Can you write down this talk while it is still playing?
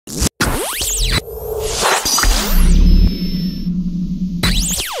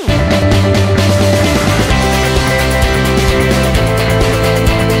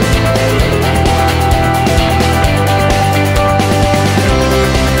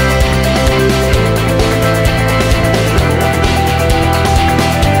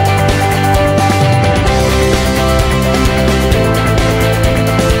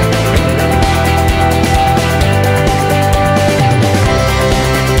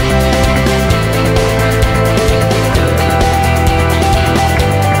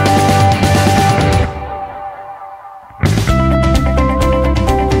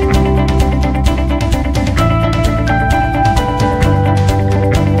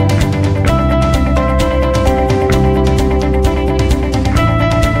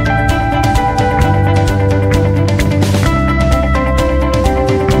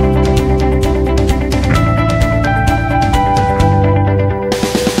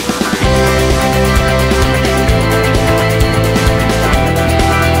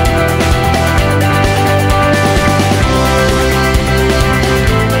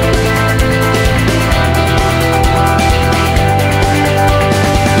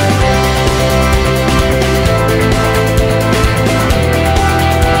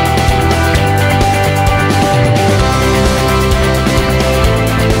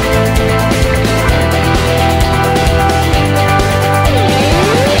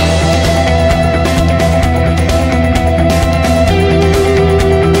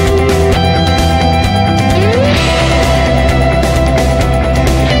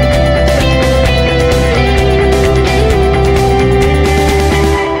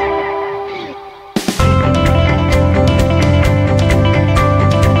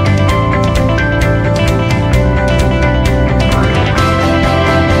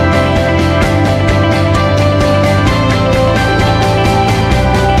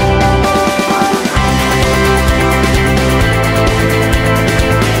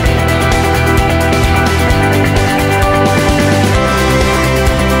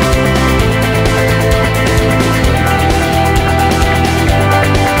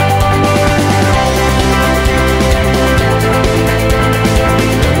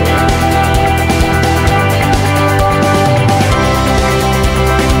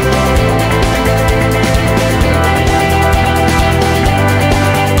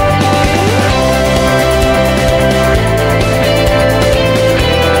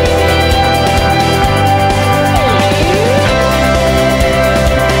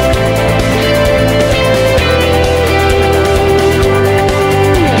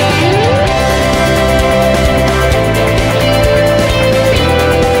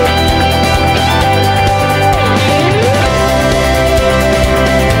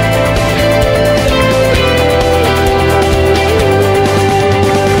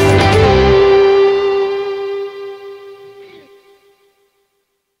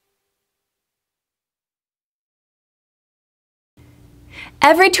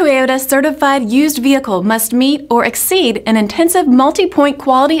Every Toyota certified used vehicle must meet or exceed an intensive multi-point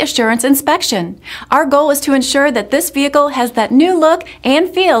quality assurance inspection. Our goal is to ensure that this vehicle has that new look and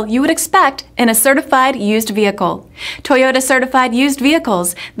feel you would expect in a certified used vehicle. Toyota certified used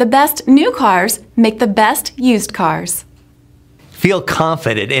vehicles, the best new cars make the best used cars. Feel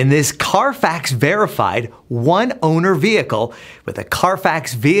confident in this CARFAX verified one-owner vehicle with a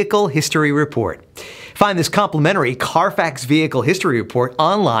CARFAX Vehicle History Report. Find this complimentary CARFAX Vehicle History Report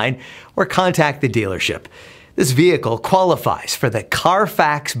online or contact the dealership. This vehicle qualifies for the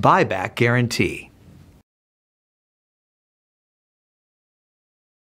CARFAX Buyback Guarantee.